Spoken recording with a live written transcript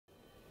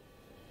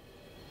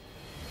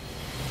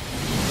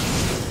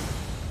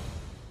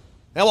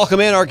And welcome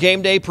in our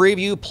game day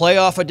preview,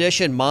 playoff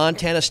edition.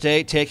 Montana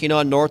State taking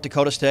on North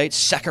Dakota State.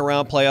 Second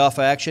round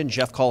playoff action.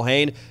 Jeff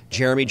Culhane,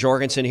 Jeremy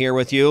Jorgensen here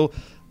with you.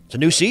 It's a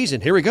new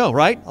season. Here we go,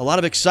 right? A lot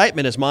of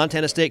excitement as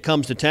Montana State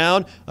comes to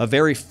town. A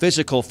very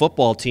physical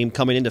football team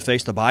coming in to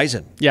face the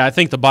Bison. Yeah, I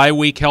think the bye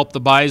week helped the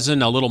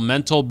Bison. A little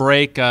mental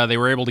break. They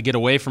were able to get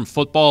away from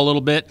football a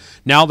little bit.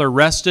 Now they're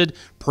rested,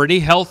 pretty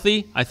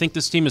healthy. I think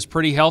this team is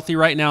pretty healthy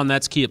right now, and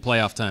that's key at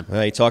playoff time.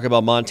 You talk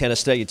about Montana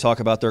State. You talk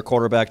about their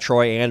quarterback,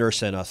 Troy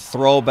Anderson, a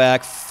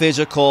throwback,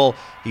 physical.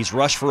 He's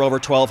rushed for over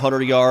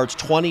 1,200 yards,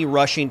 20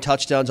 rushing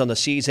touchdowns on the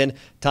season,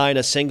 tying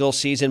a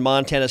single-season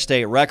Montana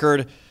State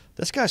record.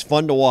 This guy's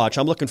fun to watch.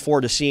 I'm looking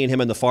forward to seeing him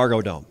in the Fargo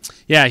Dome.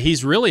 Yeah,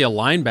 he's really a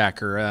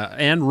linebacker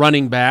and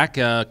running back.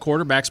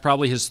 Quarterback's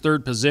probably his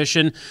third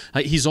position.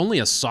 He's only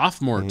a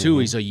sophomore, too.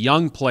 He's a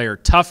young player,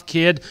 tough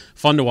kid,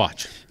 fun to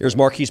watch. Here's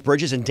Marquise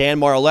Bridges and Dan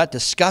Marlette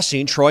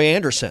discussing Troy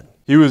Anderson.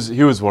 He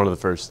was one of the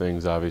first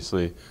things,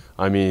 obviously.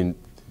 I mean,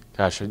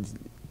 gosh,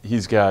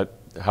 he's got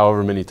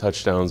however many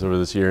touchdowns over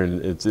this year,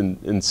 and it's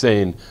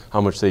insane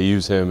how much they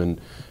use him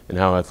and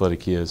how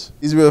athletic he is.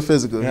 He's real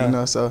physical, you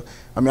know. So,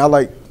 I mean, I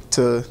like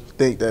to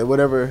think that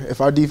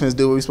if our defense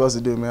do what we're supposed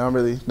to do, man, I'm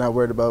really not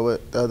worried about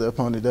what the other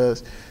opponent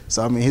does.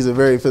 So, I mean, he's a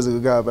very physical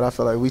guy, but I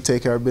feel like we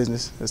take care of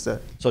business. That's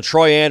that. So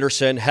Troy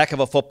Anderson, heck of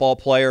a football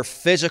player,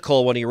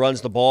 physical when he runs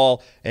the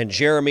ball. And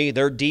Jeremy,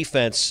 their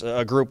defense,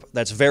 a group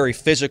that's very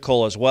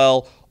physical as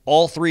well.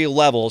 All three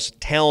levels,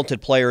 talented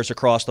players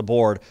across the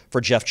board for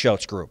Jeff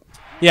Choate's group.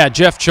 Yeah,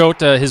 Jeff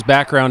Choate, his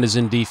background is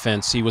in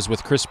defense. He was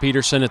with Chris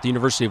Peterson at the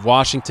University of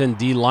Washington,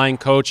 D-line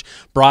coach,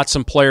 brought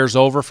some players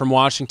over from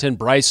Washington.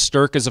 Bryce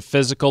Stirk is a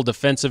physical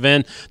defensive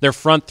end. Their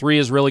front three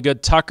is really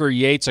good. Tucker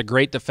Yates, a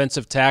great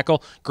defensive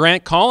tackle.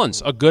 Grant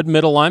Collins, a good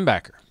middle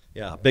linebacker.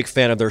 Yeah, big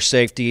fan of their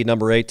safety,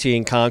 number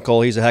 18,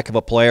 Conkle. He's a heck of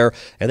a player.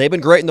 And they've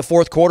been great in the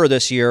fourth quarter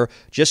this year,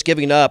 just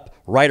giving up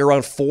right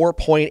around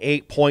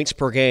 4.8 points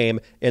per game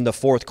in the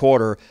fourth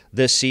quarter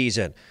this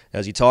season.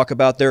 As you talk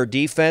about their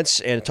defense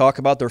and talk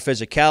about their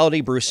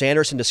physicality, Bruce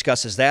Anderson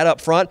discusses that up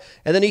front,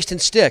 and then Easton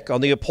Stick on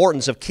the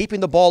importance of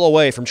keeping the ball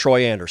away from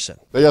Troy Anderson.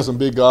 They got some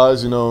big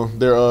guys, you know.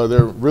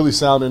 They're really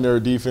sound in their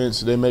defense.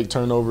 They make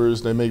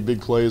turnovers. They make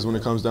big plays when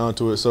it comes down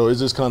to it. So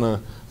it's just kind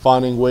of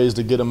finding ways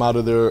to get them out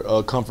of their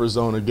comfort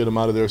zone or get them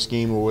out of their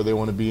scheme or where they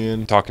want to be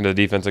in. Talking to the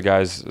defensive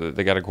guys,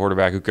 they got a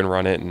quarterback who can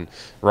run it and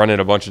run it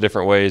a bunch of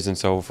different ways. And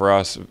so for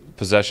us,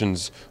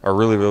 possessions are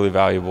really, really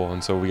valuable.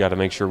 And so we got to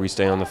make sure we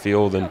stay on the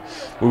field and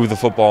move the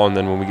football. And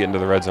then when we get into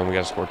the red zone, we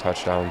got to score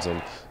touchdowns.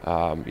 And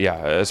yeah,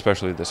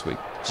 especially this week.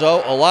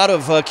 So a lot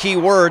of key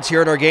words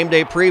here in our game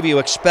day preview,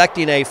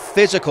 expecting a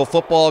physical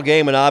football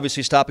game and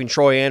obviously stopping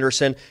Troy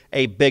Anderson,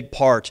 a big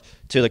part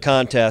to the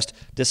contest.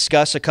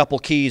 Discuss a couple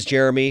keys,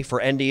 Jeremy, for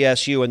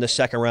NDSU in the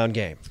second round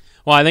game.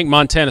 Well, I think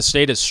Montana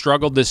State has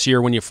struggled this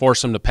year when you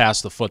force them to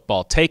pass the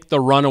football. Take the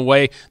run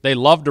away. They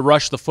love to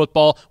rush the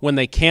football. When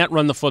they can't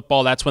run the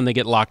football, that's when they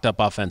get locked up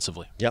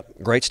offensively.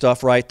 Yep, great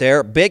stuff right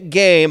there. Big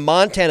game,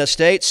 Montana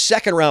State,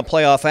 second-round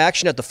playoff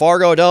action at the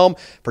Fargo Dome.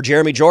 For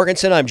Jeremy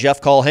Jorgensen, I'm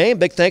Jeff Culhane.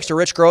 Big thanks to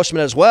Rich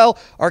Grossman as well,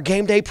 our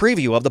game day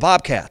preview of the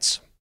Bobcats.